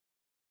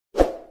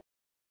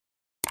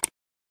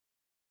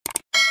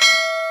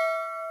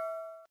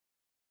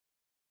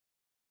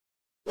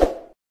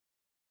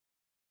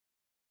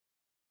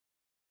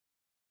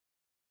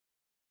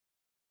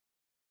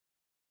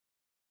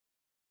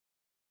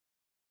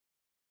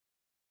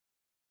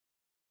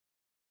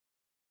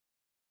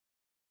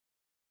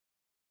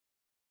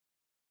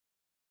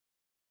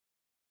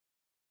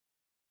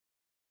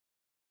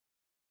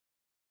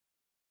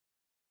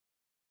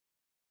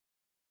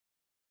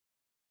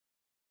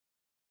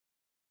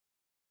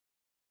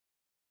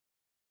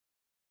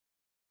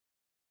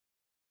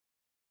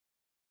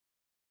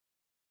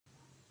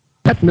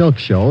Pet Milk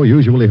Show,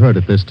 usually heard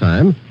at this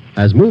time,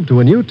 has moved to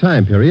a new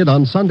time period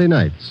on Sunday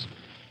nights.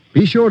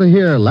 Be sure to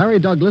hear Larry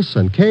Douglas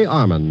and Kay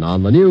Arman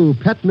on the new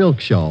Pet Milk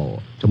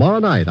Show tomorrow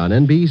night on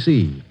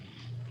NBC.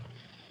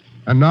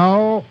 And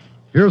now,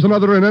 here's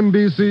another in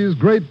NBC's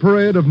great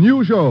parade of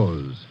new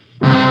shows.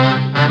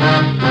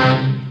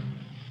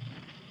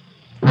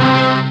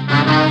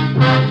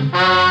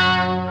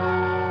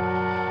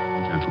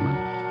 Gentlemen,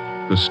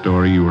 the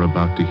story you are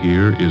about to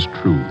hear is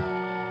true.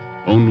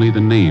 Only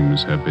the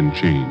names have been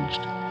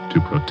changed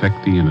to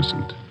protect the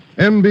innocent.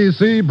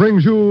 NBC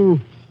brings you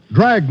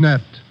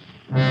Dragnet.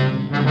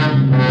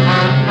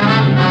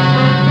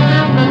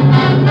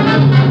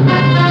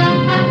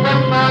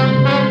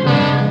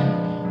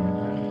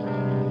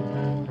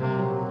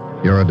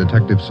 You're a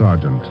detective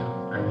sergeant.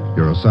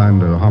 You're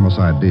assigned to a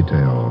homicide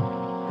detail.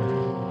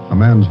 A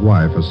man's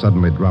wife has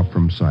suddenly dropped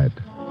from sight.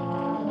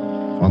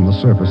 On the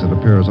surface, it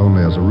appears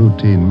only as a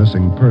routine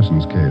missing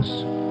persons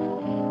case.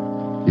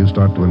 You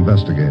start to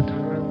investigate.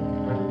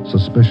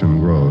 Suspicion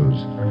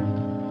grows.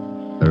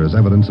 There is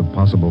evidence of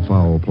possible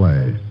foul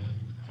play.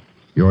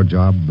 Your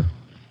job,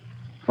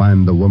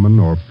 find the woman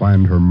or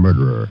find her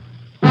murderer.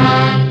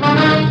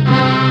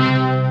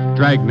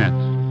 Dragnet,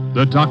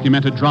 the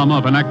documented drama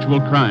of an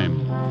actual crime.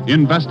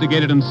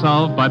 Investigated and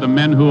solved by the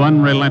men who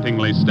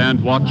unrelentingly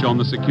stand watch on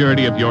the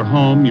security of your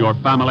home, your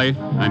family,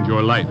 and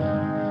your life.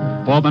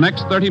 For the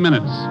next 30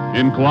 minutes,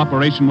 in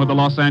cooperation with the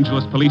Los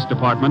Angeles Police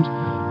Department,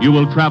 you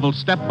will travel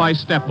step by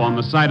step on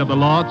the side of the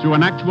law through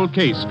an actual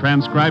case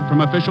transcribed from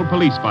official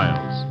police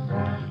files.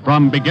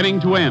 From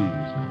beginning to end,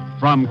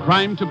 from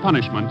crime to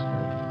punishment,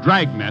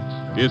 Dragnet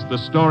is the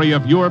story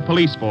of your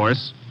police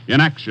force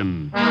in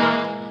action.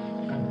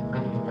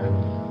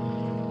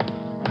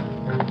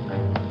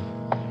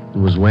 It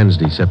was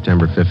Wednesday,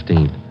 September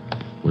 15th.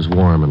 It was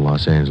warm in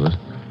Los Angeles.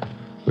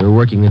 We were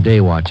working the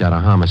day watch out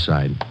of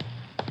homicide.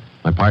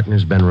 My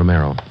partner's Ben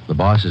Romero. The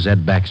boss is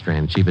Ed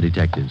Backstrand, chief of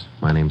detectives.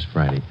 My name's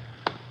Friday.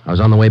 I was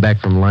on the way back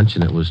from lunch,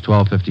 and it was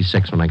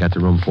 12:56 when I got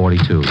to room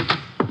 42.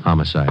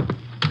 Homicide.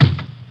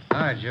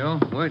 Hi, Joe.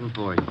 Waiting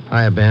for you.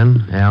 Hiya,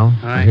 Ben. Al.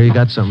 Hi. I hear you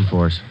got something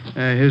for us.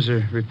 Here's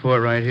a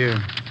report right here.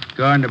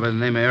 Gardener by the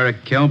name of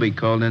Eric Kelby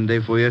called in day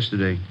before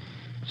yesterday.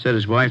 Said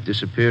his wife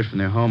disappeared from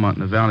their home out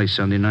in the valley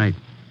Sunday night.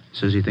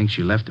 Says he thinks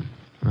she left him.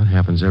 That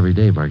happens every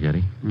day,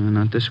 Barghetti.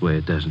 Not this way,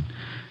 it doesn't.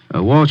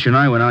 Walsh and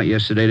I went out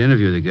yesterday to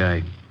interview the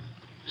guy.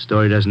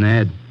 Story doesn't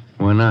add.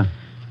 Why not?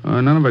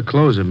 None of her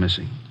clothes are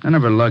missing. None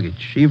of her luggage.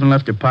 She even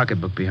left her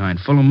pocketbook behind,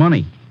 full of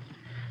money.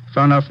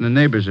 Found out from the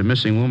neighbors a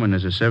missing woman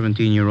is a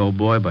 17-year-old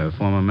boy by a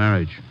former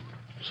marriage.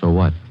 So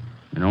what?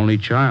 An only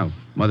child.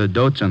 Mother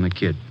dotes on the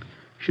kid.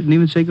 Shouldn't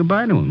even say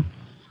goodbye to him.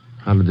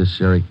 How did this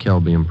Eric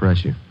Kelby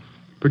impress you?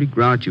 Pretty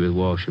grouchy with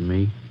Walsh and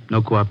me.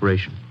 No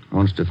cooperation.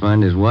 Wants to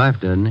find his wife,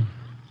 doesn't he?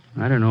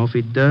 I don't know if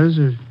he does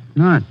or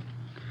not.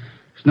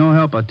 There's no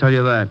help, I'll tell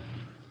you that.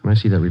 Can I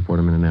see that report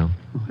a minute now?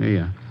 Oh, here you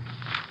are.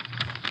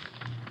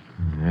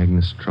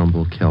 Agnes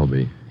Trumbull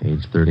Kelby,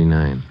 age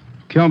 39.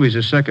 Kelby's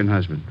her second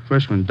husband.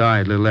 First one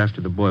died a little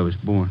after the boy was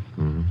born.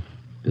 Mm-hmm.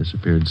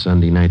 Disappeared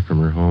Sunday night from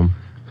her home,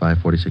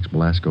 546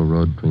 Belasco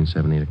Road, between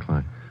 7 and 8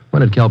 o'clock.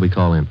 When did Kelby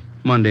call in?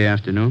 Monday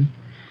afternoon.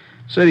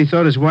 Said he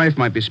thought his wife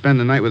might be spending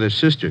the night with her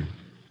sister.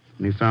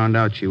 When he found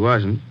out she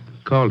wasn't,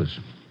 called us.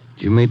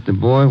 Did you meet the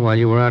boy while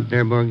you were out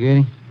there,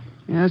 Barghetti?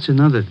 Yeah, that's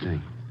another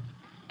thing.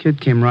 Kid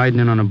came riding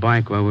in on a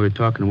bike while we were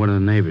talking to one of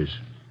the neighbors.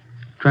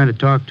 Trying to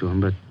talk to him,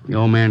 but the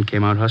old man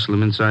came out hustling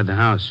him inside the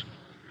house.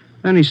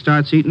 Then he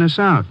starts eating us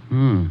out.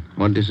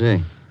 What'd he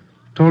say?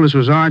 Told us it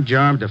was our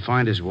job to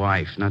find his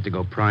wife, not to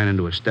go prying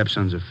into his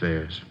stepson's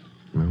affairs.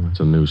 Well, that's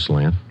a new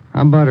slant.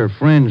 How about her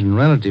friends and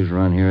relatives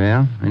around here,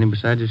 Al? Any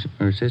besides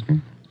her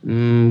sister?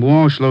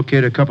 Walsh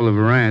located a couple of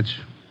her aunts.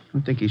 I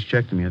don't think he's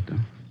checked them yet, though.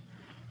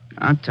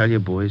 I'll tell you,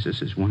 boys,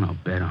 this is one I'll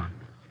bet on.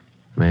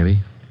 Maybe.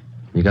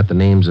 You got the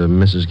names of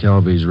Mrs.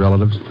 Kelby's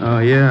relatives? Oh,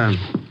 yeah.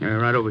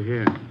 Right over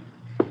here.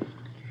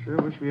 Sure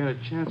wish we had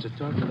a chance to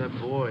talk to that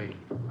boy.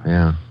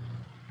 Yeah.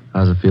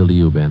 How's it feel to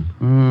you, Ben?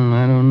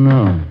 I don't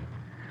know.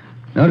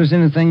 Notice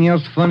anything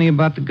else funny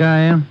about the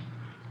guy, Al?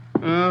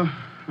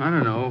 I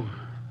don't know.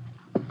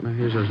 Well,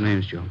 here's those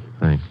names, Joe.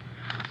 Thanks.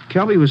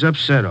 Kelby was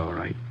upset, all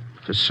right.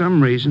 For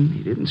some reason,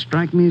 he didn't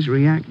strike me as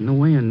reacting the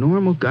way a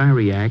normal guy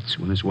reacts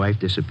when his wife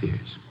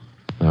disappears.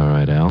 All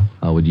right, Al.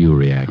 How would you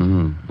react?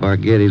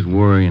 Barghetti's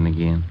worrying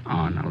again.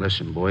 Oh, now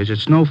listen, boys.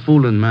 It's no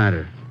fooling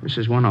matter. This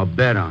is one I'll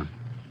bet on.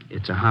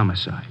 It's a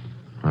homicide.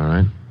 All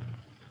right.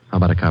 How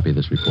about a copy of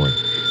this report?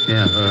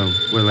 Yeah,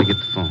 where'll I get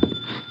the phone?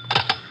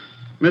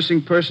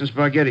 Missing persons,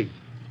 Barghetti.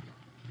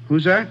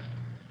 Who's that?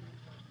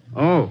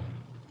 Oh,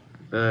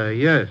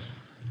 yes.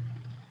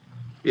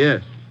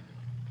 Yes.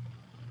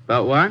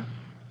 About what?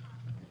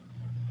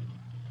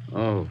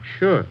 Oh,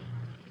 sure.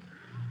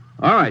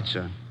 All right,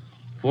 son.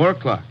 4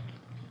 o'clock.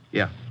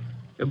 Yeah.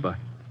 Goodbye.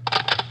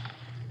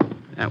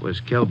 That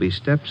was Kelby's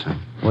stepson.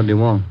 What do you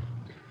want?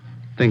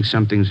 Thinks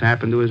something's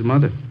happened to his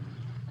mother.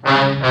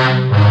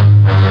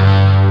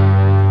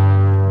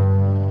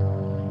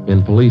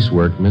 In police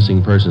work,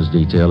 missing persons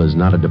detail is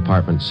not a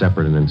department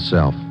separate in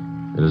itself.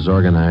 It is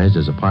organized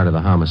as a part of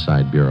the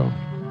Homicide Bureau.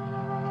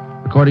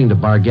 According to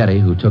Barghetti,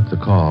 who took the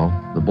call,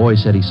 the boy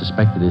said he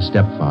suspected his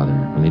stepfather,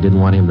 and he didn't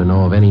want him to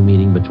know of any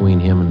meeting between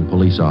him and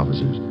police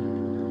officers.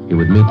 He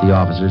would meet the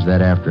officers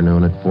that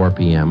afternoon at 4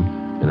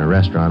 p.m. in a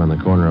restaurant on the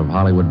corner of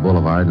Hollywood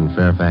Boulevard and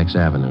Fairfax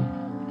Avenue.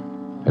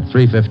 At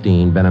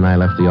 3:15, Ben and I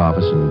left the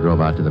office and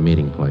drove out to the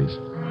meeting place,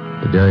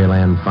 the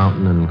Dairyland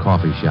Fountain and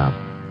Coffee Shop.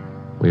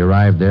 We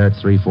arrived there at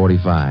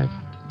 3:45.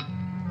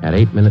 At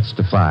 8 minutes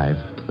to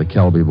 5, the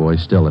Kelby boy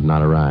still had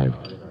not arrived.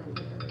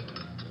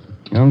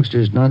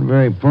 Youngster's not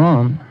very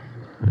prompt.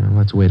 Well,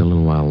 let's wait a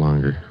little while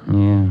longer.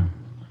 Yeah.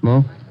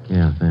 Smoke?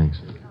 Yeah,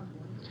 thanks.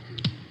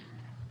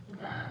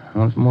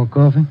 Want some more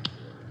coffee?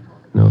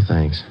 No,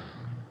 thanks.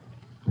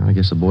 Well, I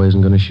guess the boy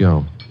isn't going to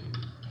show.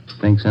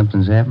 Think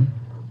something's happened?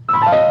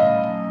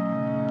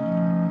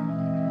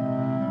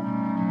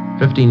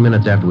 15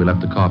 minutes after we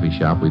left the coffee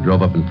shop, we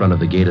drove up in front of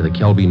the gate of the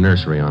Kelby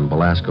Nursery on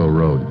Belasco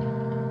Road.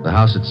 The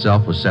house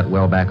itself was set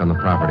well back on the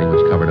property,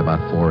 which covered about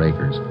 4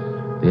 acres.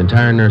 The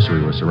entire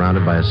nursery was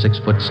surrounded by a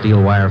 6-foot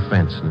steel wire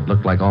fence, and it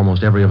looked like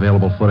almost every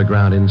available foot of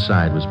ground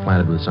inside was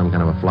planted with some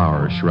kind of a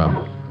flower or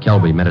shrub.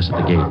 Kelby met us at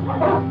the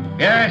gate.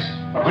 Yes?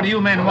 What do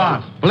you men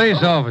want?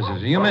 Police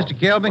officers. Are you Mr.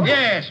 Kelby?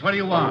 Yes, what do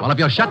you want? Well, if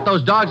you'll shut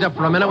those dogs up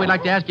for a minute, we'd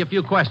like to ask you a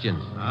few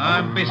questions.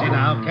 I'm busy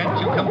now. Can't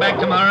you come back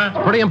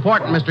tomorrow? Pretty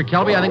important, Mr.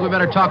 Kelby. I think we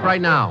better talk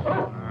right now.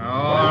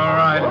 All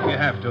right, if you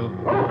have to.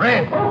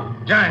 Red,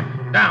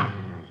 Giant, down.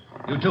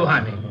 You two,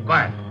 Jaime.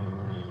 Quiet.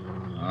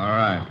 All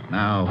right.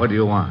 Now, what do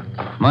you want?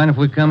 Mind if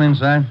we come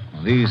inside?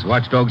 Well, these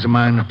watchdogs of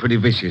mine are pretty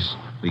vicious.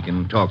 We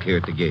can talk here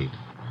at the gate.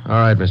 All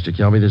right, Mr.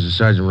 Kelby. This is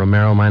Sergeant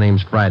Romero. My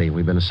name's Friday.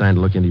 We've been assigned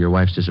to look into your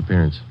wife's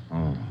disappearance.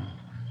 Oh.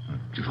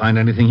 Did you find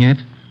anything yet?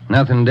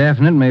 Nothing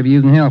definite. Maybe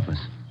you can help us.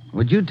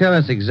 Would you tell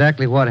us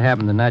exactly what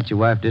happened the night your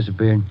wife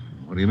disappeared?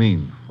 What do you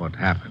mean? What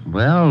happened?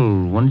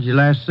 Well, when did you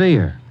last see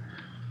her?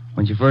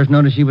 When you first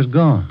noticed she was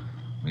gone?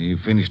 We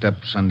finished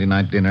up Sunday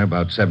night dinner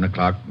about 7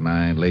 o'clock, and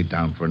I laid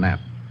down for a nap.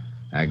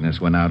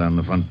 Agnes went out on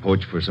the front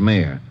porch for some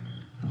air.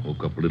 I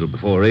woke up a little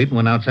before 8 and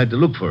went outside to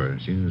look for her.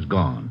 She was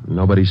gone.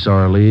 Nobody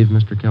saw her leave,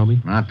 Mr.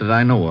 Kelby? Not that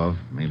I know of.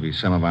 Maybe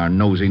some of our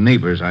nosy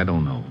neighbors, I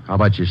don't know. How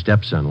about your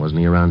stepson? Wasn't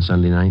he around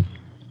Sunday night?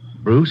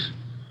 Bruce?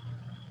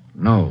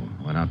 No,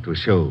 went out to a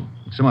show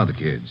with some other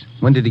kids.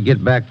 When did he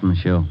get back from the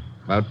show?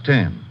 About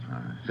 10,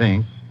 I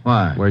think.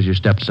 Why? Where's your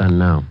stepson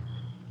now?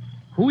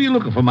 Who are you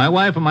looking for, my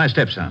wife or my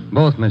stepson?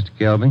 Both, Mr.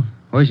 Kelby.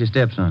 Where's your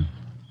stepson?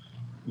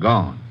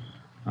 Gone.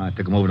 I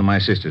took him over to my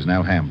sister's in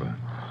Alhambra.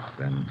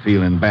 Been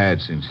feeling bad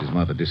since his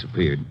mother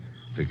disappeared.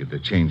 Figured the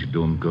change would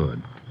do him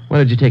good. When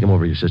did you take him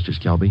over to your sister's,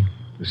 Kelby?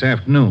 This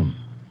afternoon.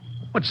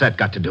 What's that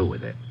got to do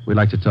with it? We'd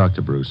like to talk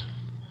to Bruce.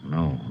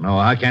 No,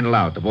 I can't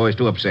allow it. The boy's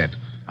too upset.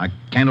 I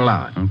can't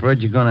allow it. I'm afraid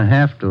you're going to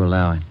have to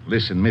allow it.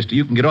 Listen, mister,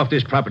 you can get off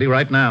this property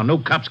right now. No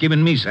cop's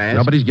giving me sass.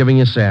 Nobody's giving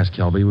you sass,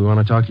 Kelby. We want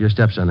to talk to your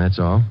stepson, that's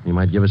all. He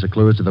might give us a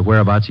clue as to the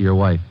whereabouts of your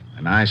wife.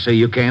 And I say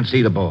you can't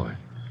see the boy.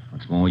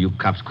 What's more, you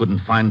cops couldn't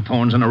find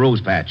thorns in a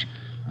rose patch.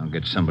 I'll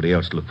get somebody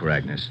else to look for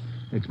Agnes.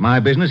 It's my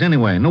business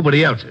anyway,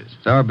 nobody else's.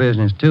 It's our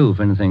business, too, if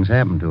anything's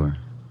happened to her.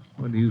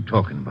 What are you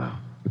talking about?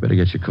 You better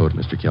get your coat,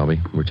 Mr. Kelby.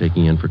 We're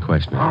taking you in for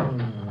questioning.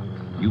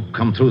 You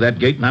come through that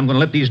gate, and I'm going to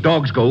let these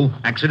dogs go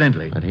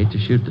accidentally. I'd hate to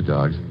shoot the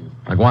dogs.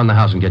 Now go on in the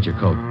house and get your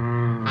coat.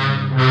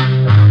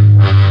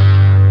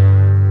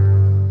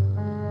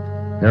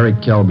 Eric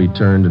Kelby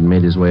turned and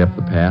made his way up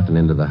the path and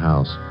into the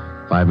house.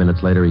 5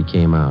 minutes later, he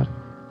came out.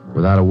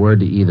 Without a word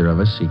to either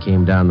of us, he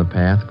came down the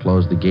path,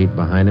 closed the gate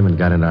behind him, and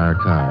got into our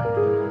car.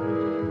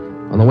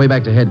 On the way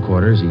back to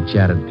headquarters, he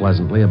chatted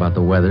pleasantly about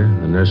the weather,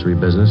 the nursery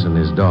business, and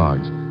his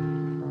dogs.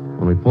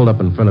 When we pulled up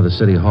in front of the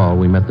city hall,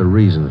 we met the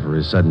reason for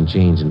his sudden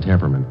change in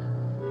temperament.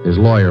 His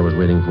lawyer was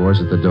waiting for us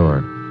at the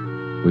door.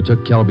 We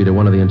took Kelby to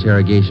one of the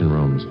interrogation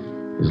rooms.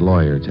 His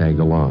lawyer tagged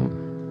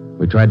along.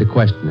 We tried to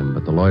question him,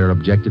 but the lawyer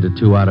objected to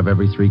 2 out of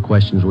every 3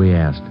 questions we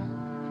asked.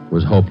 It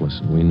was hopeless,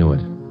 and we knew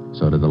it.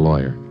 So did the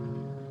lawyer.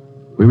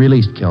 We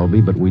released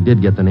Kelby, but we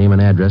did get the name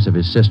and address of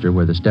his sister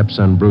where the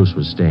stepson Bruce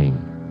was staying.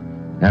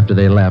 After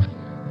they left,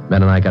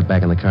 Ben and I got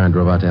back in the car and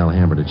drove out to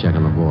Alhambra to check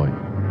on the boy.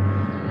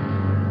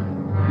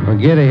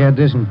 Barghetti had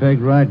this one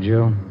pegged right,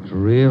 Joe. It's a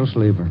real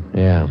sleeper.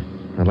 Yeah.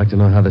 I'd like to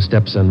know how the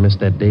stepson missed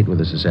that date with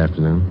us this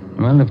afternoon.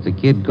 Well, if the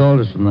kid called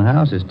us from the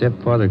house, his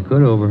stepfather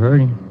could have overheard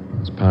him.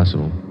 It's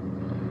possible.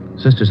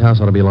 Sister's house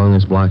ought to be along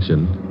this block,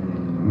 shouldn't it?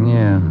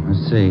 Yeah,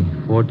 let's see.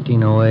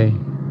 1408,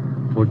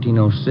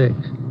 1406.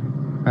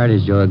 There it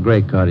is, Joe. A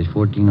gray cottage,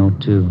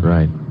 1402.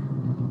 Right.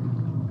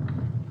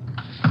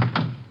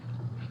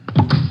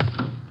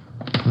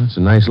 Well, it's a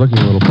nice-looking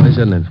little place,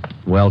 isn't it?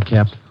 Well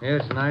kept. Yeah,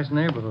 it's a nice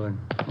neighborhood.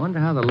 Wonder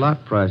how the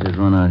lot prices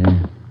run out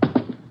here.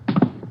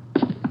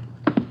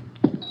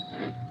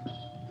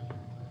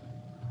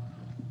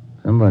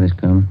 Somebody's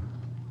coming.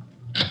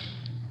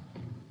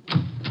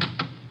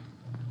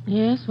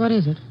 Yes, what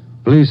is it?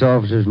 Police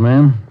officers,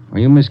 ma'am. Are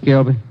you Miss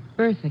Kelby?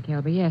 Bertha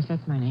Kelby. Yes,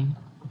 that's my name.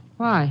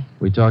 Why?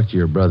 We talked to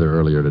your brother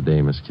earlier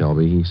today, Miss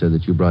Kelby. He said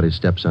that you brought his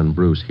stepson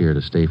Bruce here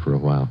to stay for a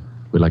while.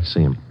 We'd like to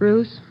see him.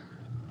 Bruce?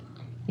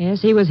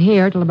 Yes, he was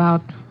here till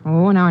about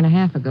Oh, an hour and a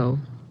half ago.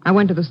 I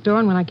went to the store,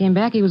 and when I came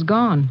back, he was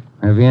gone.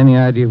 Have you any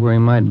idea where he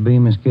might be,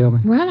 Miss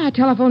Kelby? Well, I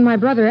telephoned my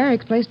brother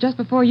Eric's place just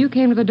before you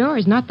came to the door.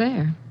 He's not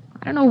there.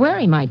 I don't know where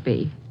he might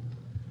be.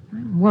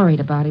 I'm worried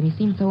about him. He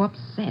seemed so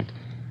upset.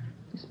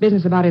 This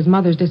business about his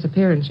mother's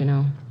disappearance, you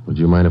know. Would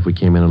you mind if we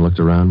came in and looked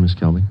around, Miss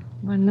Kelby?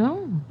 Well,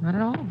 no, not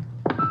at all.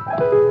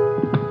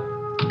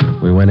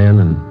 We went in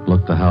and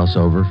looked the house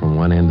over from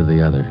one end to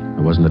the other.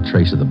 There wasn't a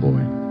trace of the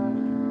boy.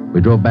 We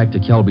drove back to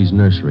Kelby's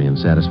nursery and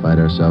satisfied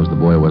ourselves the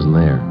boy wasn't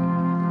there.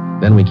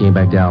 Then we came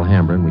back to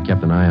Alhambra and we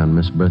kept an eye on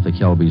Miss Bertha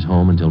Kelby's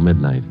home until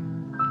midnight.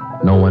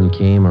 No one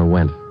came or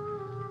went.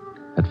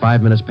 At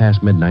 5 minutes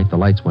past midnight, the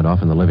lights went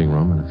off in the living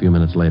room, and a few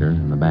minutes later,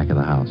 in the back of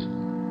the house.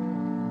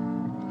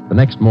 The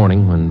next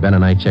morning, when Ben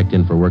and I checked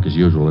in for work as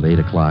usual at 8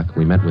 o'clock,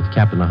 we met with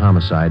Captain of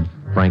Homicide,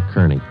 Frank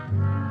Kearney.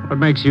 What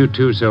makes you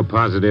two so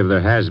positive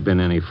there has been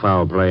any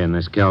foul play in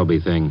this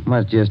Kelby thing?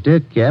 Well, that's just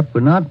it, Cap.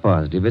 We're not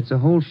positive. It's a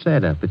whole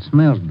setup. It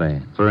smells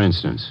bad. For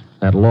instance?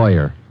 That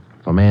lawyer.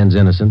 If a man's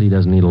innocent, he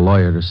doesn't need a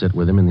lawyer to sit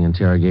with him in the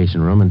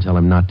interrogation room and tell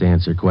him not to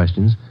answer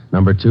questions.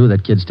 Number two,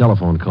 that kid's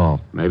telephone call.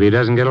 Maybe he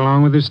doesn't get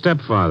along with his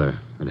stepfather.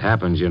 It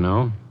happens, you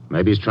know.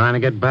 Maybe he's trying to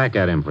get back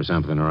at him for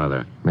something or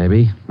other.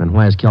 Maybe. Then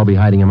why is Kelby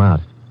hiding him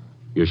out?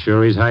 You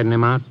sure he's hiding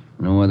him out?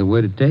 No other way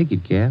to take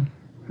it, Cap.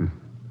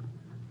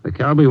 The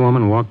Kelby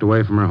woman walked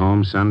away from her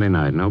home Sunday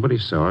night. Nobody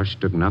saw her. She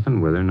took nothing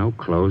with her. No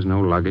clothes,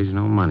 no luggage,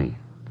 no money.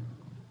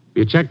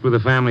 You checked with the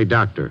family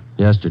doctor?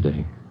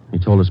 Yesterday. He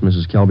told us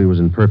Mrs. Kelby was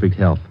in perfect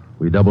health.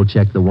 We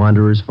double-checked the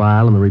Wanderer's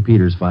file and the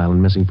Repeater's file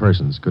and missing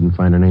persons. Couldn't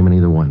find her name in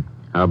either one.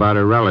 How about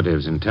her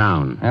relatives in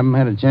town? Haven't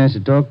had a chance to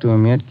talk to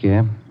him yet,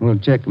 Cap. We'll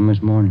check him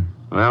this morning.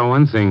 Well,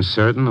 one thing's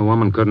certain. The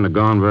woman couldn't have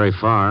gone very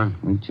far.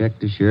 We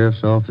checked the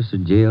sheriff's office, the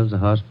jails, the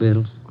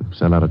hospitals. We've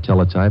sent out a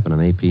teletype and an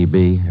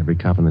APB. Every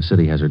cop in the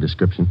city has her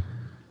description.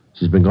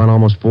 She's been gone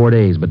almost 4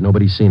 days, but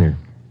nobody's seen her.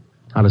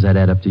 How does that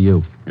add up to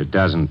you? It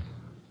doesn't.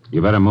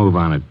 You better move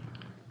on it.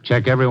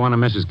 Check every one of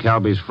Mrs.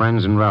 Kelby's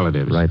friends and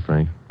relatives. Right,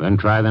 Frank. Then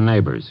try the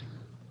neighbors.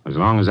 As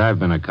long as I've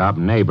been a cop,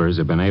 neighbors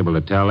have been able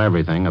to tell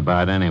everything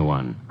about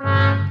anyone.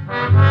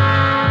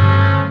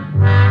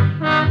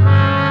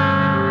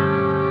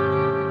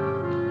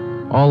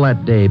 All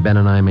that day, Ben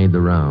and I made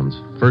the rounds.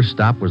 First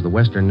stop was the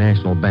Western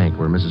National Bank,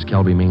 where Mrs.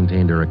 Kelby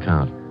maintained her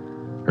account.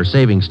 Her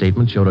savings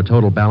statement showed a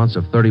total balance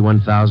of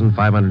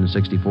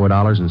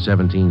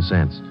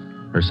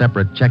 $31,564.17. Her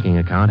separate checking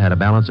account had a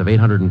balance of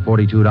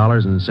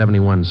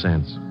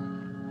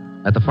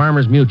 $842.71. At the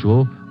Farmers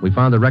Mutual, we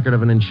found the record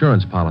of an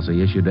insurance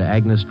policy issued to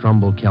Agnes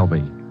Trumbull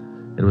Kelby.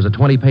 It was a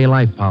 20-pay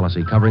life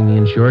policy covering the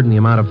insured in the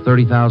amount of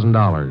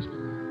 $30,000.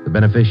 The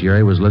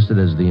beneficiary was listed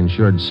as the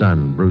insured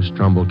son, Bruce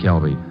Trumbull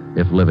Kelby,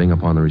 if living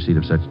upon the receipt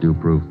of such due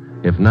proof.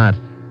 If not,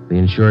 the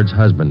insured's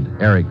husband,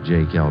 Eric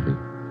J. Kelby.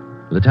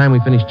 By the time we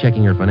finished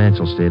checking her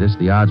financial status,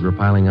 the odds were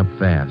piling up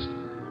fast.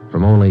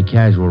 From only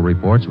casual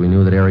reports, we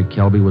knew that Eric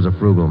Kelby was a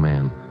frugal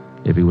man.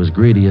 If he was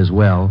greedy as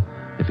well,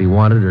 if he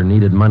wanted or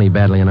needed money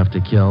badly enough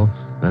to kill,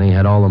 then he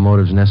had all the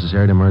motives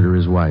necessary to murder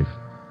his wife.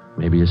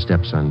 Maybe his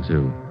stepson,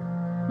 too.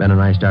 Ben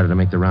and I started to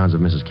make the rounds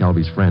of Mrs.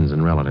 Kelby's friends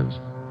and relatives.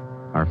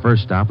 Our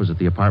first stop was at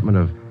the apartment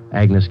of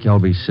Agnes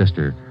Kelby's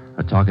sister,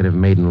 a talkative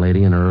maiden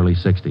lady in her early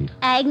 60s.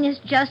 Agnes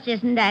just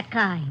isn't that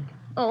kind.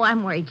 Oh,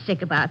 I'm worried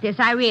sick about this.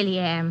 I really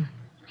am.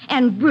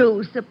 And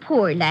Bruce, the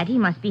poor lad, he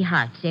must be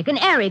heartsick. And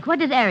Eric, what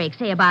does Eric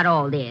say about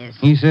all this?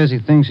 He says he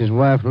thinks his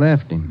wife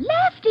left him.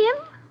 Left him?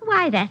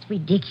 Why, that's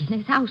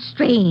ridiculous. How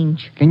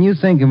strange. Can you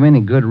think of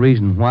any good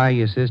reason why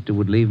your sister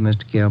would leave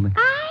Mr. Kelby?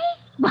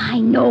 Why,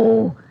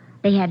 no.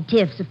 They had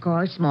tiffs, of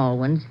course, small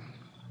ones.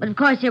 But, of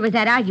course, there was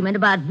that argument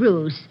about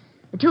Bruce.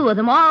 The two of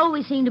them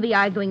always seem to be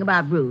arguing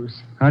about Bruce.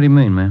 How do you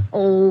mean, ma'am?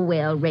 Oh,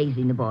 well,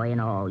 raising the boy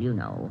and all, you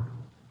know.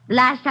 The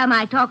last time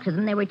I talked to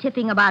them, they were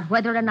tiffing about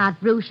whether or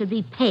not Bruce should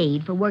be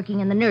paid for working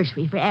in the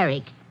nursery for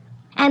Eric.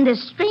 And the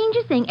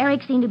strangest thing,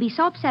 Eric seemed to be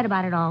so upset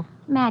about it all.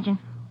 Imagine.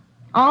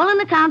 All on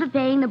account of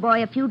paying the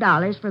boy a few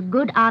dollars for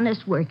good,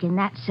 honest work in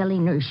that silly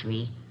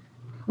nursery.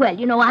 Well,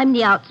 you know, I'm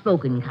the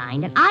outspoken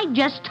kind, and I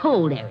just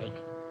told Eric.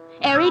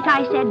 Eric,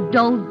 I said,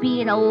 don't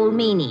be an old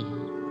meanie.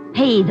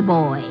 Pay the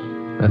boy.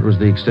 That was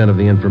the extent of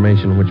the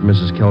information which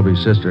Mrs.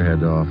 Kelby's sister had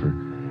to offer.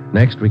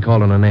 Next, we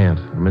called on an aunt,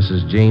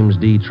 Mrs. James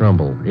D.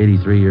 Trumbull,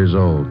 83 years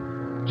old.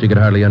 She could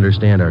hardly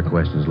understand our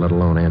questions, let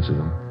alone answer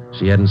them.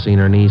 She hadn't seen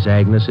her niece,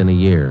 Agnes, in a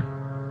year.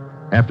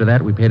 After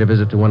that, we paid a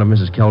visit to one of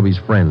Mrs. Kelby's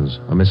friends,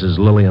 a Mrs.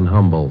 Lillian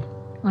Humboldt.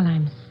 Well,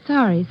 I'm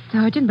sorry,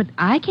 Sergeant, but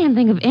I can't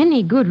think of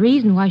any good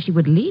reason why she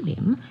would leave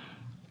him.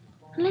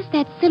 Unless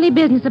that silly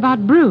business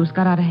about Bruce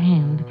got out of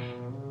hand.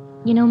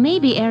 You know,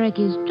 maybe Eric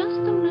is just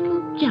a little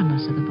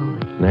jealous of the boy.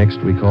 Next,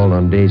 we called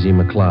on Daisy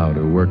McLeod,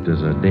 who worked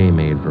as a day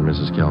maid for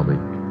Mrs. Kelby.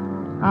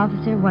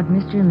 Officer, what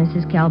Mr. and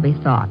Mrs.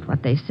 Kelby thought,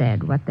 what they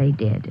said, what they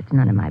did, it's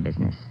none of my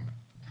business.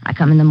 I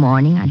come in the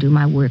morning, I do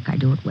my work, I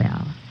do it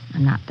well.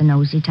 I'm not the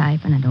nosy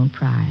type, and I don't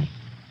pry.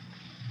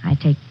 I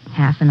take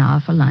half an hour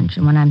for lunch,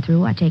 and when I'm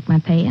through, I take my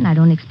pay, and I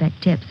don't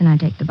expect tips, and I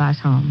take the bus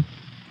home.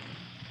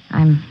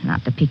 I'm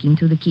not the peeking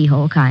through the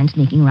keyhole kind,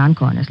 sneaking around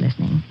corners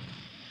listening.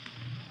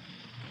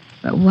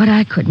 But what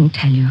I couldn't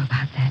tell you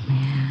about that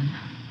man.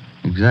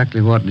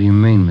 Exactly what do you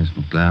mean, Miss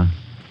McLeod?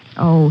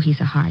 Oh, he's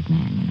a hard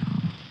man, you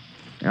know.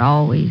 They're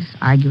always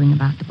arguing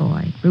about the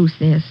boy. Bruce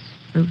this,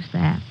 Bruce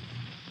that.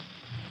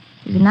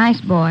 He's a nice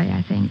boy,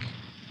 I think.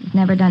 He's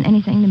never done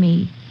anything to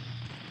me.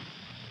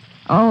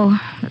 Oh,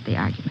 but the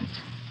arguments.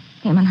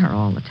 Him and her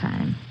all the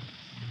time.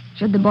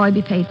 Should the boy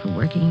be paid for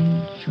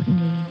working? Shouldn't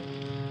he?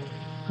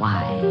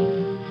 Why?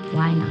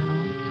 Why not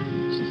all the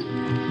time? It's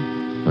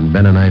just... When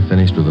Ben and I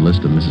finished with a list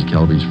of Mrs.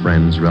 Kelby's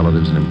friends,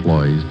 relatives, and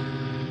employees,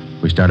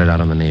 we started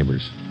out on the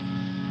neighbors.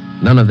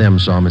 None of them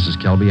saw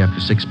Mrs. Kelby after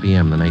 6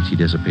 p.m. the night she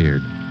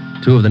disappeared.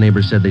 2 of the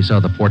neighbors said they saw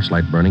the porch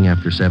light burning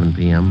after 7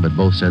 p.m., but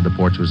both said the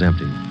porch was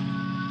empty.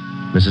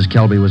 Mrs.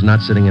 Kelby was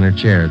not sitting in her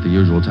chair at the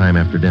usual time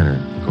after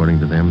dinner. According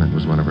to them, that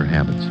was one of her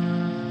habits.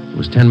 It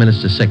was 10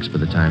 minutes to 6 by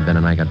the time Ben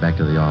and I got back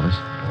to the office.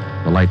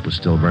 The light was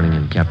still burning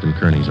in Captain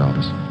Kearney's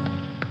office.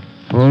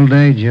 Full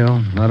day,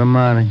 Joe. A lot of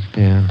mileage.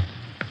 Yeah.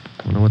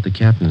 I wonder what the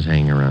captain's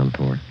hanging around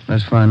for.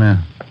 Let's find out.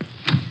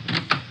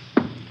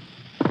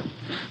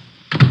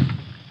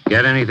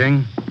 Get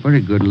anything?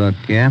 Pretty good luck,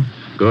 Cap.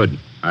 Good.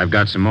 I've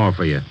got some more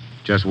for you.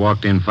 Just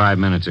walked in 5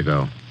 minutes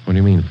ago. What do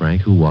you mean,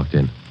 Frank? Who walked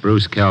in?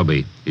 Bruce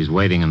Kelby. He's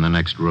waiting in the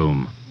next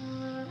room.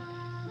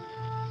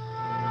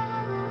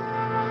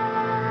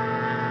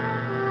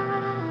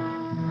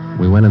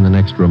 We went in the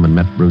next room and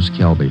met Bruce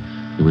Kelby.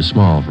 He was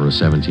small for a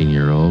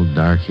 17-year-old,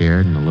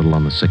 dark-haired, and a little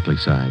on the sickly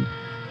side.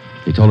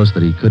 He told us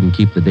that he couldn't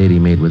keep the date he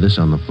made with us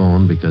on the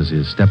phone because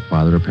his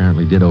stepfather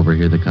apparently did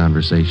overhear the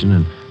conversation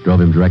and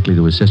drove him directly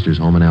to his sister's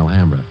home in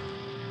Alhambra.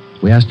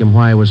 We asked him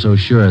why he was so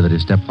sure that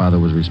his stepfather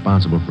was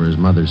responsible for his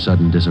mother's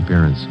sudden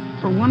disappearance.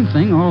 For one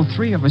thing, all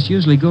 3 of us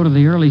usually go to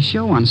the early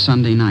show on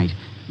Sunday night.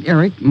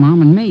 Eric,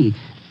 Mom, and me.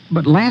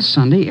 But last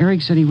Sunday,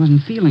 Eric said he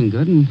wasn't feeling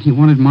good and he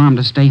wanted Mom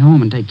to stay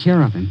home and take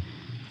care of him.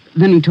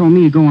 Then he told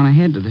me to go on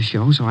ahead to the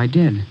show, so I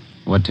did.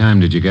 What time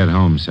did you get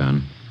home,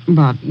 son?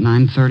 About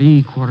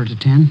 9:30,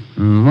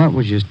 9:45. What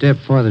was your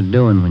stepfather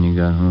doing when you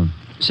got home?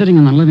 Sitting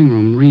in the living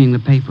room reading the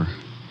paper.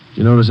 Did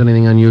you notice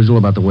anything unusual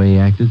about the way he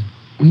acted?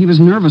 He was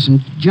nervous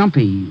and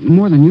jumpy,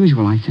 more than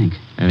usual, I think.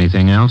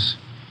 Anything else?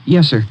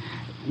 Yes, sir.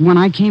 When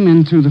I came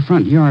in through the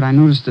front yard, I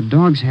noticed the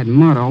dogs had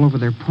mud all over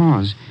their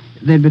paws.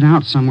 They'd been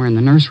out somewhere in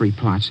the nursery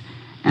plots.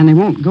 And they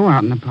won't go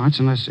out in the plots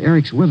unless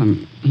Eric's with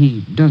them.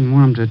 He doesn't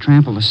want them to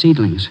trample the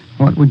seedlings.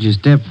 What would your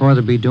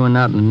stepfather be doing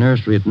out in the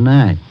nursery at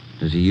night?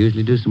 Does he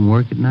usually do some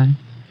work at night?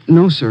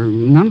 No, sir.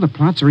 None of the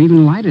plots are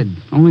even lighted.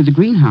 Only the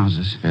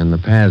greenhouses. And the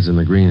paths in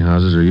the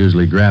greenhouses are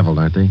usually graveled,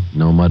 aren't they?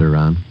 No mud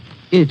around.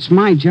 It's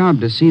my job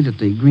to see that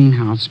the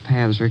greenhouse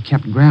paths are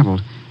kept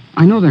graveled.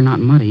 I know they're not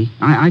muddy.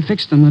 I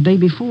fixed them the day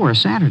before,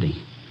 Saturday.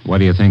 What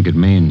do you think it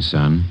means,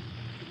 son?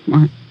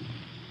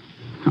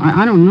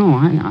 I don't know.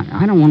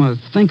 I don't want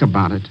to think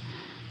about it.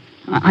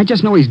 I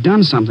just know he's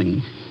done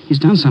something. He's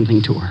done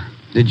something to her.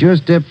 Did your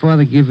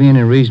stepfather give you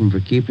any reason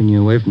for keeping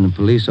you away from the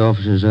police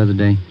officers the other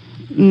day?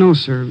 No,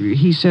 sir.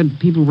 He said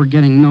people were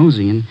getting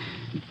nosy, and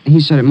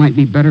he said it might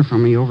be better for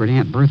me over at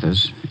Aunt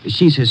Bertha's.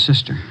 She's his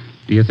sister.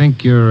 Do you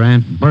think your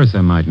Aunt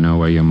Bertha might know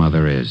where your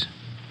mother is?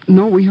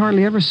 No, we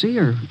hardly ever see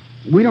her.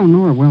 We don't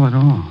know her well at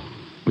all.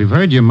 We've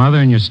heard your mother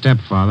and your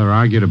stepfather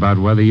argued about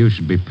whether you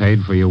should be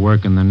paid for your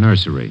work in the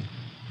nursery.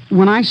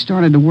 When I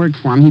started to work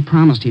for him, he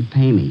promised he'd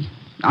pay me.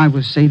 I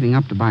was saving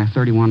up to buy a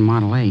 31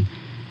 Model A.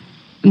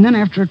 And then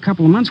after a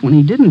couple of months, when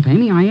he didn't pay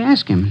me, I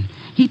asked him.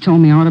 He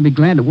told me I ought to be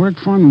glad to work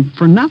for him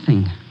for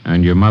nothing.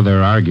 And your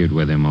mother argued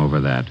with him over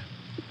that?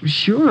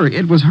 Sure,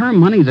 it was her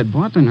money that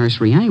bought the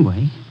nursery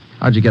anyway.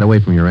 How'd you get away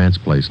from your aunt's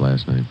place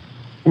last night?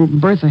 Well,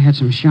 Bertha had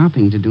some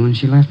shopping to do, and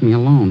she left me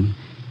alone.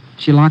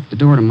 She locked the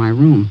door to my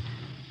room.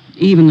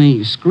 Even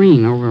the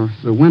screen over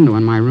the window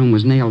in my room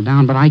was nailed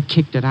down, but I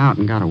kicked it out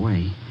and got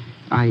away.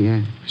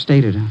 I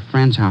stayed at a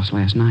friend's house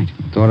last night.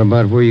 Thought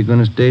about where you're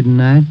going to stay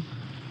tonight?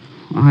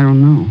 I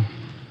don't know.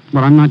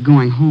 But I'm not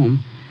going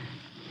home.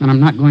 And I'm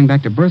not going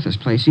back to Bertha's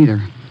place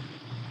either.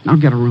 I'll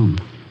get a room.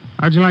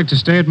 How'd you like to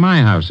stay at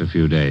my house a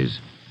few days?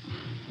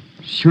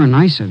 Sure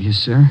nice of you,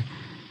 sir.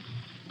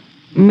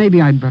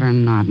 Maybe I'd better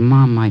not.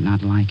 Mom might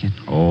not like it.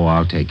 Oh,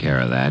 I'll take care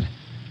of that.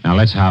 Now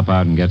let's hop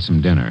out and get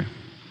some dinner.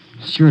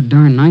 Sure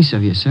darn nice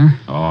of you, sir.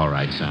 All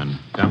right, son.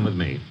 Come with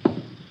me.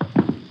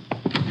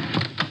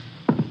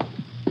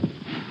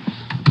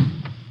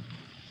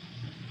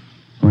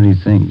 What do you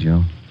think,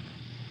 Joe?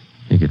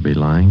 He could be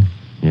lying.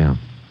 Yeah.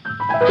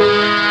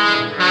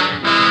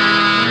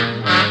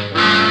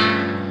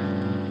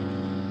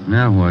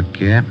 Now what,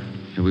 Cap?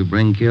 Shall we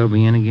bring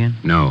Kelby in again?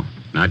 No,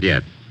 not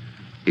yet.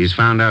 He's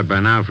found out by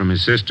now from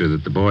his sister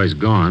that the boy's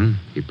gone.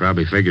 He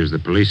probably figures the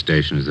police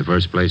station is the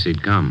first place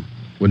he'd come.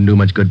 Wouldn't do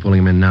much good pulling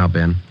him in now,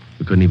 Ben.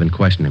 We couldn't even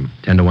question him.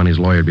 10 to 1 his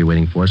lawyer'd be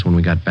waiting for us when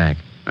we got back.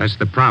 That's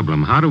the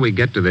problem. How do we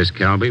get to this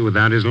Kelby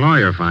without his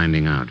lawyer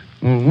finding out?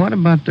 Well, what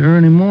about the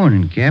early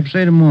morning, Cap?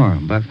 Say tomorrow,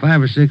 about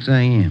 5 or 6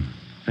 a.m.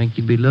 Think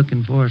you'd be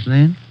looking for us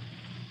then?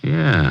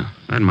 Yeah,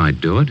 that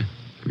might do it.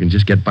 If we can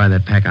just get by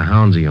that pack of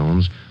hounds he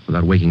owns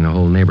without waking the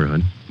whole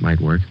neighborhood, might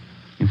work.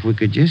 If we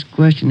could just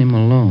question him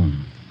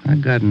alone, I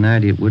got an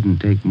idea it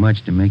wouldn't take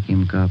much to make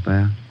him cop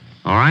out.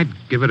 All right,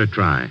 give it a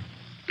try.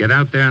 Get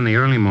out there in the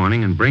early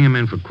morning and bring him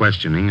in for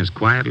questioning as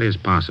quietly as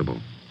possible.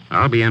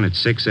 I'll be in at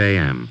 6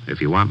 a.m.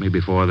 If you want me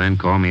before then,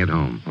 call me at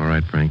home. All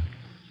right, Frank.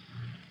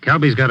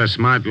 Kelby's got a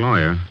smart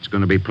lawyer. It's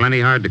going to be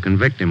plenty hard to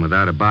convict him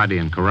without a body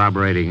and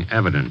corroborating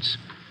evidence.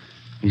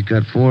 He's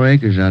got 4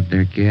 acres out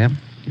there, Cap.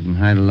 You can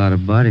hide a lot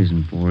of bodies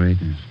in 4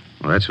 acres.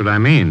 Well, that's what I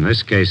mean.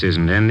 This case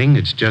isn't ending.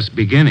 It's just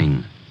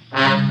beginning.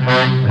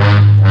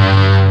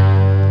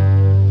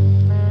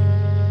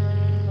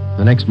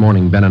 The next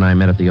morning, Ben and I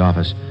met at the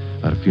office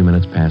about a few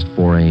minutes past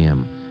 4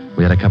 a.m.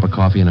 We had a cup of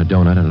coffee and a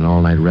donut at an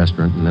all-night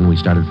restaurant, and then we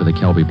started for the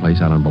Kelby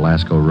place out on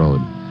Belasco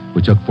Road.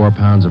 We took 4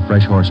 pounds of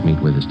fresh horse meat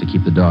with us to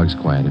keep the dogs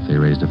quiet if they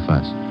raised a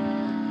fuss.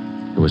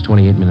 It was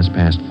 28 minutes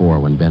past 4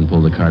 when Ben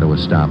pulled the car to a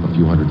stop a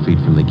few hundred feet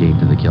from the gate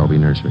to the Kelby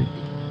nursery.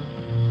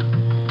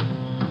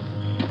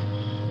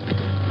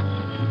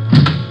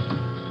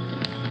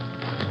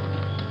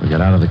 We got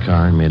out of the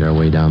car and made our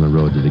way down the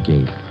road to the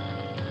gate.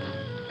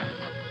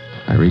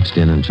 I reached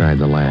in and tried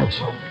the latch.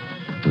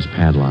 It was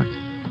padlocked.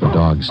 The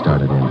dogs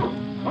started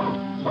in.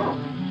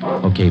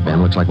 Okay,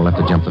 Ben, looks like we'll have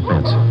to jump the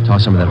fence.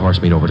 Toss some of that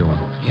horse meat over to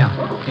him. Yeah,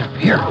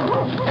 here.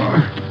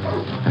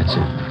 That's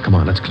it. Come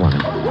on, let's climb.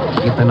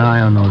 Keep an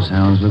eye on those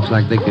hounds. Looks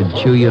like they could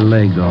chew your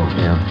leg off.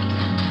 Yeah.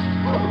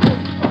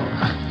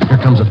 Here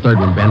comes a third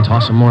one, Ben.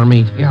 Toss some more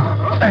meat.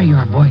 Yeah, there you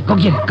are, boy. Go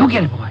get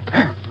it, boy.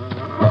 Here.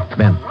 Look,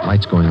 Ben,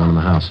 lights going on in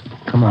the house.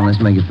 Come on, let's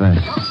make it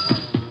fast.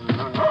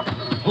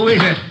 Who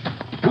is it?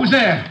 Who's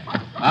there?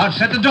 I'll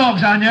set the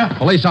dogs on you.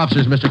 Police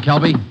officers, Mr.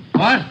 Kelby.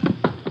 What?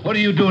 What are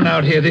you doing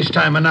out here this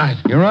time of night?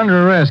 You're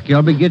under arrest,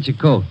 Kelby. Get your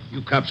coat.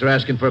 You cops are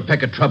asking for a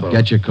peck of trouble.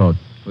 Get your coat.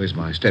 Where's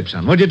my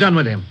stepson? What you done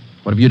with him?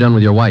 What have you done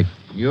with your wife?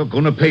 You're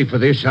going to pay for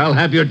this. I'll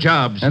have your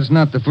jobs. That's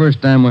not the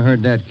first time we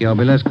heard that,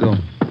 Kelby. Let's go.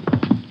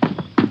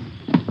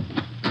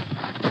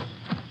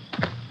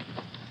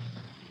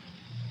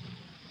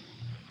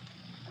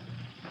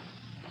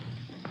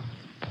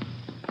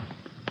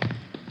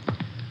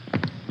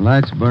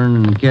 Lights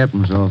burning in the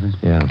captain's office.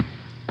 Yeah.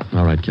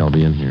 All right,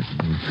 Kelby, in here.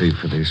 You'll pay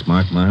for this,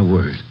 mark my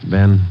word.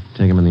 Ben,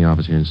 take him in the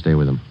office here and stay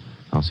with him.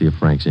 I'll see if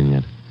Frank's in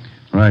yet.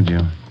 Right,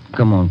 Joe.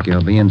 Come on,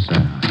 Kelby,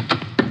 inside.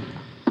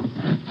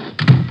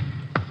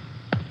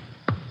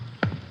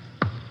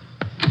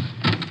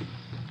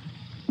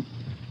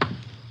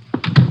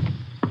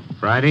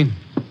 Friday?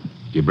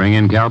 Did you bring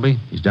in Kelby?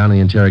 He's down in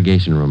the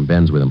interrogation room.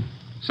 Ben's with him.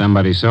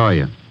 Somebody saw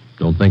you.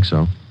 Don't think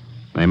so.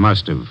 They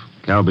must have.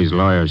 Kelby's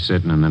lawyer's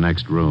sitting in the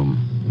next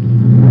room.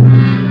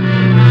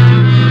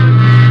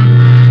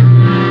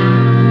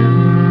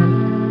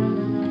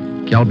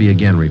 Kelby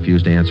again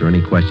refused to answer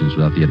any questions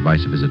without the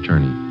advice of his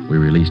attorney. We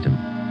released him.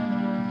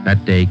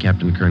 That day,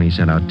 Captain Kearney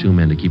sent out 2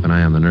 men to keep an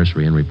eye on the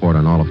nursery and report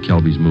on all of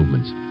Kelby's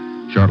movements.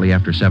 Shortly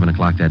after 7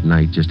 o'clock that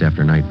night, just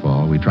after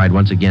nightfall, we tried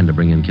once again to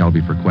bring in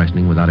Kelby for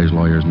questioning without his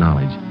lawyer's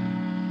knowledge.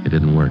 It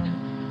didn't work.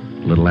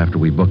 A little after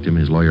we booked him,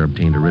 his lawyer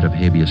obtained a writ of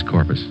habeas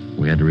corpus.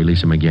 We had to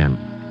release him again.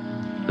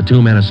 The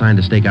 2 men assigned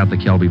to stake out the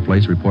Kelby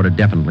place reported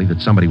definitely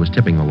that somebody was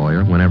tipping the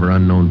lawyer whenever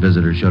unknown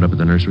visitors showed up at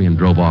the nursery and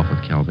drove off with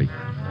Kelby.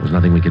 There was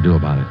nothing we could do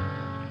about it.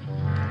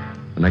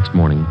 The next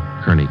morning,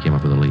 Kearney came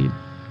up with a lead.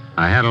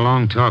 I had a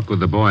long talk with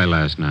the boy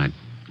last night.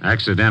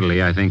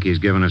 Accidentally, I think he's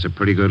given us a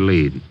pretty good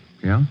lead.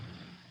 Yeah?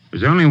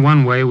 There's only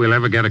one way we'll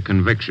ever get a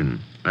conviction.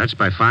 That's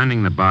by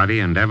finding the body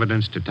and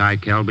evidence to tie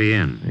Kelby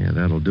in. Yeah,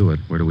 that'll do it.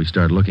 Where do we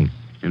start looking?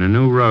 In a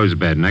new rose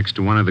bed next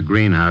to one of the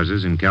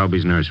greenhouses in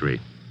Kelby's nursery.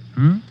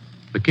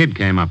 The kid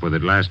came up with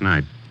it last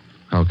night.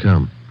 How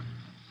come?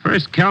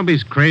 First,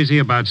 Kelby's crazy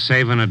about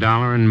saving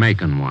 $1 and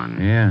making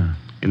one. Yeah.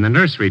 In the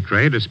nursery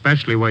trade,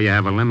 especially where you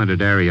have a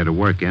limited area to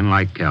work in,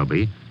 like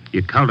Kelby,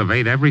 you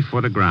cultivate every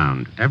foot of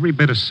ground. Every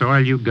bit of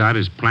soil you got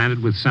is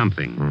planted with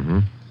something. Mm-hmm.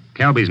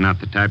 Kelby's not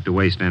the type to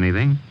waste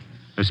anything.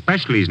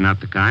 Especially he's not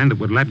the kind that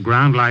would let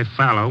ground lie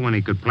fallow when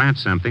he could plant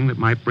something that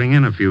might bring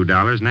in a few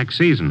dollars next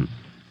season.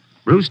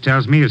 Bruce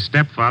tells me his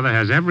stepfather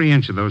has every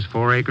inch of those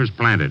 4 acres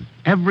planted.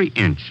 Every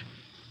inch.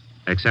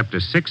 Except a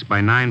 6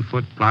 by 9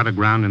 foot plot of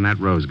ground in that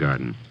rose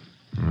garden.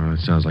 Oh, it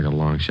sounds like a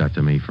long shot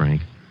to me,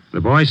 Frank.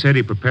 The boy said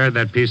he prepared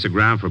that piece of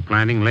ground for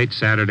planting late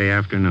Saturday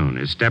afternoon.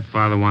 His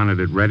stepfather wanted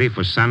it ready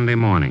for Sunday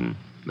morning.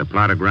 The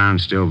plot of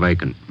ground's still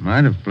vacant.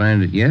 Might have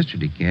planted it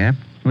yesterday, Cap.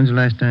 When's the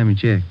last time you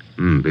checked?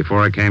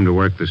 Before I came to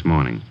work this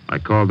morning. I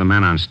called the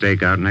men on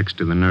stakeout next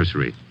to the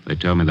nursery. They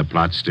told me the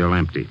plot's still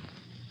empty.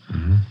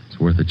 It's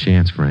worth a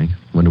chance, Frank.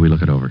 When do we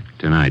look it over?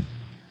 Tonight.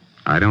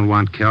 I don't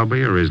want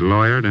Kelby or his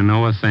lawyer to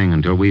know a thing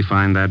until we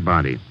find that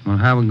body. Well,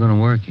 how are we going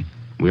to work it?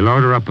 We'll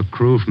order up a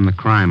crew from the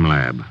crime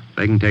lab.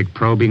 They can take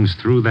probings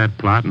through that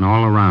plot and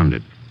all around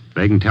it.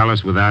 They can tell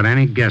us without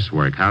any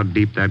guesswork how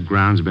deep that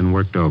ground's been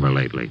worked over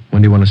lately.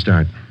 When do you want to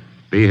start?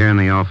 Be here in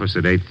the office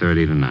at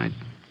 8:30 tonight.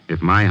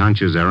 If my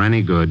hunches are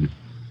any good,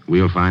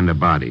 we'll find a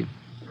body.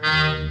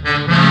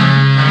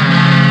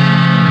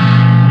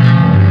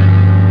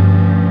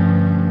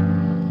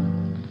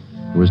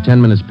 It was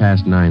 10 minutes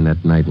past 9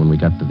 that night when we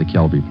got to the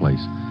Kelby place.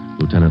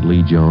 Lieutenant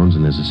Lee Jones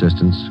and his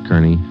assistants,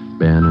 Kearney,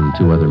 Ben, and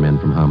 2 other men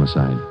from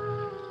homicide.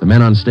 The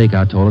men on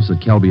stakeout told us that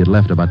Kelby had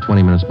left about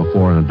 20 minutes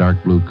before in a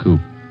dark blue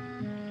coupe.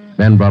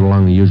 Ben brought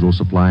along the usual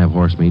supply of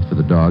horse meat for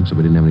the dogs, so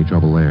we didn't have any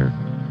trouble there.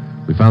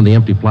 We found the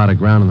empty plot of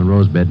ground in the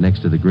rose bed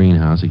next to the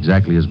greenhouse,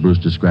 exactly as Bruce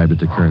described it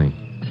to Kearney.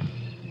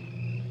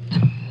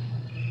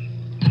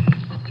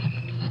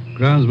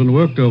 Ground's been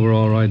worked over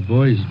all right,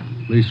 boys.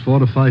 At least 4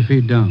 to 5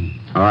 feet down.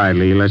 All right,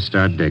 Lee, let's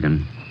start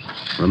digging.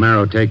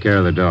 Romero, take care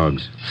of the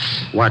dogs.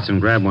 Watson,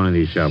 grab one of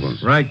these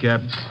shovels. Right,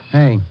 Cap.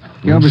 Hey,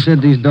 Kelby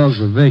said these dogs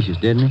were vicious,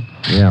 didn't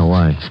he? Yeah,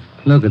 why?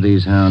 Look at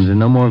these hounds. They're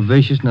no more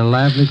vicious than a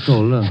lively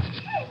colt. Look.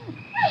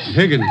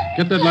 Higgins,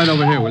 get that light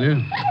over here, will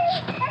you?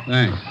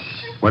 Thanks.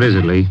 What is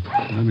it, Lee?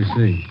 Let me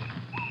see.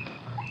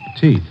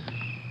 Teeth.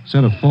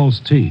 Set of false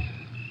teeth.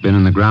 Been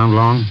in the ground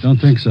long? Don't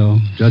think so,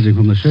 judging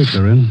from the shape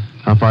they're in.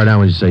 How far down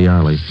would you say you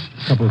are, Lee?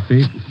 A couple of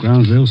feet.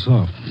 Ground's real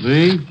soft.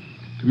 Lee,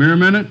 come here a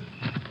minute.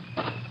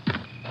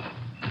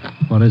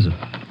 What is it?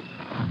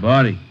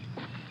 Body.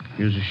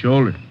 Here's the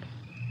shoulder.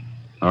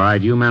 All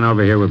right, you men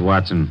over here with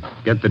Watson.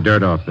 Get the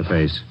dirt off the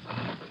face.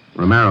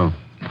 Romero,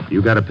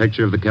 you got a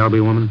picture of the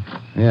Kelby woman?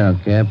 Yeah,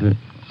 Cap.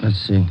 Let's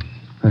see.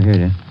 Oh, here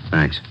it is.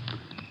 Thanks.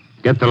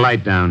 Get the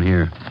light down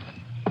here.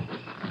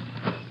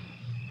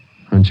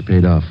 Hunch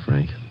paid off,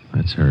 Frank.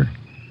 That's her.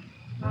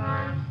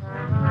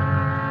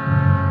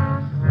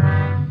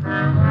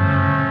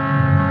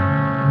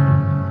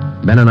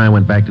 Ben and I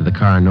went back to the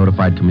car and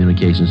notified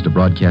communications to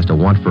broadcast a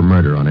want for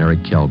murder on Eric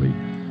Kelby.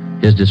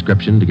 His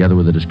description, together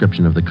with a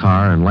description of the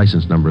car and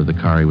license number of the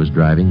car he was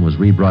driving, was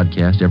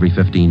rebroadcast every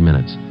 15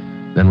 minutes.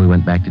 Then we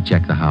went back to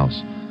check the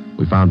house.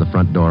 We found the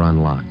front door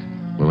unlocked.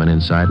 We went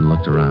inside and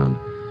looked around.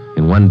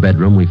 In one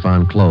bedroom, we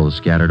found clothes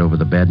scattered over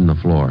the bed and the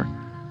floor.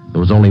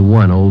 There was only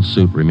one old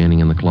suit remaining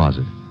in the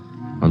closet.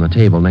 On the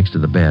table next to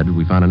the bed,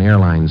 we found an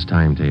airline's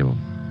timetable.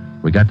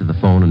 We got to the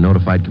phone and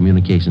notified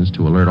communications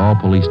to alert all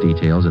police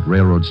details at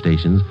railroad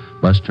stations,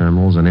 bus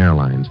terminals, and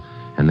airlines,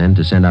 and then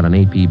to send out an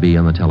APB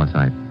on the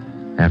teletype.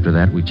 After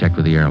that, we checked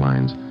with the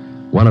airlines.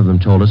 One of them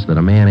told us that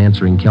a man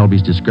answering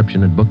Kelby's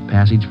description had booked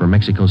passage for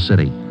Mexico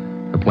City.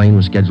 The plane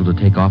was scheduled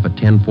to take off at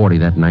 10:40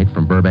 that night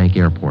from Burbank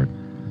Airport.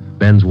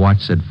 Ben's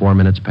watch said 4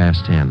 minutes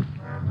past 10.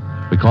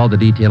 We called the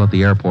detail at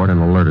the airport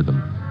and alerted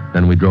them.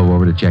 Then we drove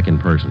over to check in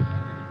person.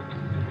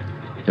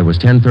 It was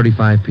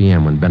 10:35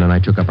 p.m. when Ben and I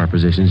took up our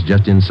positions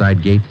just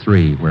inside Gate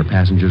 3, where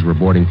passengers were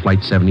boarding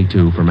Flight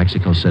 72 for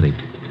Mexico City.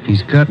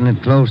 He's cutting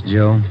it close,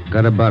 Joe.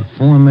 Got about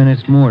 4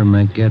 minutes more to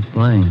make that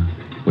plane.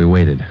 We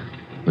waited.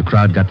 The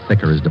crowd got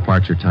thicker as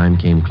departure time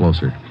came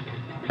closer.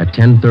 At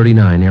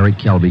 10:39, Eric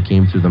Kelby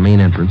came through the main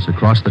entrance,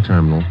 across the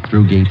terminal,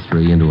 through Gate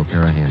 3, into a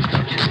pair of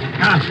handcuffs.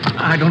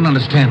 I don't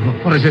understand.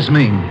 What does this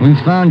mean? We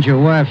found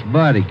your wife's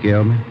body,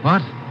 Kelby.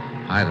 What?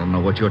 I don't know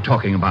what you're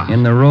talking about.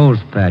 In the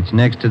rose patch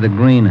next to the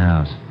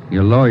greenhouse.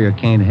 Your lawyer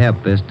can't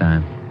help this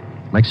time.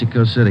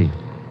 Mexico City.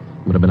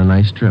 Would have been a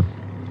nice trip.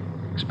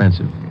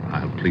 Expensive.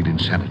 I'll plead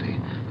insanity.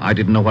 I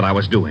didn't know what I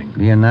was doing.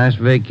 Be a nice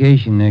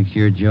vacation next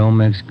year, Joe,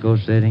 Mexico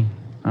City.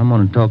 I'm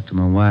going to talk to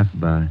my wife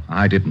about it.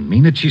 I didn't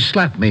mean it. She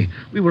slapped me.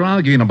 We were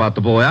arguing about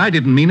the boy. I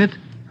didn't mean it.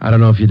 I don't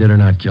know if you did or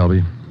not,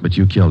 Kelby, but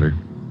you killed her.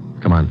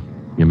 Come on.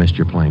 You missed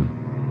your plane.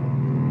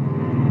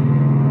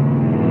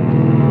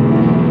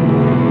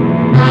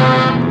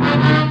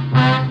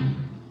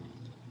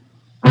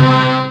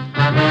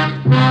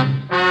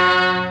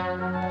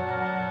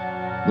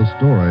 The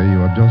story you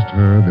have just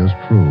heard is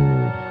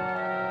true.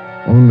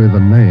 Only the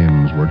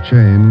names were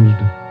changed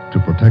to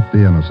protect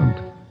the innocent.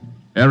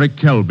 Eric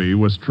Kelby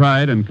was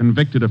tried and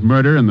convicted of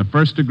murder in the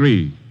first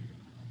degree.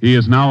 He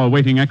is now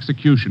awaiting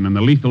execution in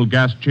the lethal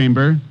gas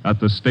chamber at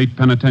the state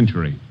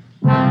penitentiary.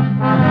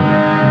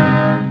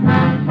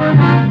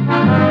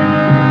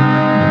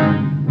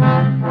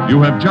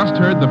 You have just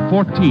heard the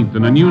 14th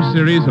in a new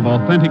series of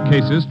authentic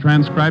cases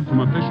transcribed from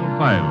official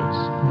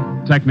files.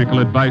 Technical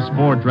advice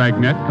for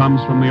Dragnet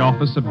comes from the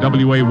office of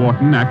W.A.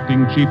 Wharton,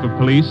 Acting Chief of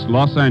Police,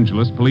 Los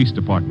Angeles Police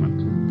Department.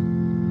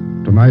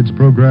 Tonight's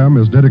program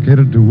is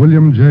dedicated to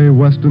William J.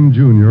 Weston,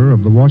 Jr.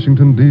 of the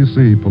Washington,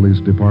 D.C. Police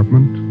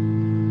Department,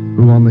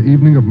 who on the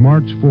evening of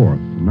March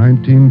 4th,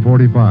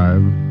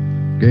 1945,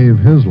 gave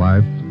his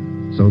life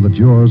so that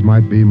yours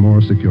might be more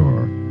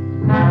secure.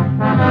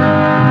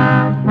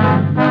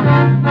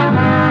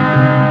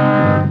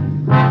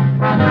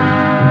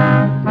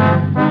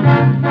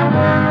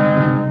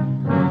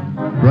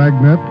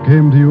 Dragnet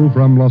came to you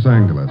from Los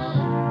Angeles.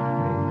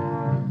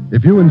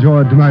 If you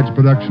enjoyed tonight's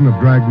production of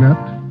Dragnet,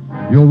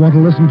 you'll want to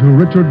listen to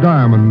Richard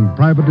Diamond,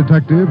 private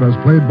detective, as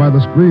played by the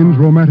screen's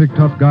romantic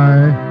tough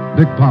guy,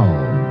 Dick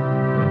Powell.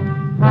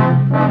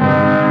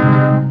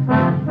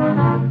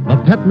 The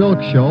Pet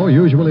Milk Show,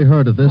 usually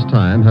heard at this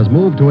time, has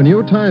moved to a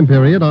new time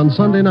period on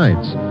Sunday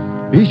nights.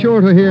 Be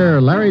sure to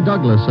hear Larry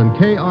Douglas and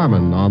Kay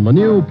Arman on the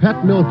new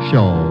Pet Milk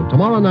Show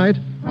tomorrow night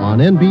on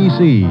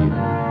NBC.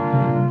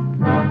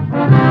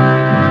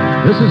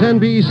 This is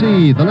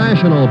NBC, the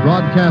national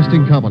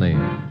broadcasting company.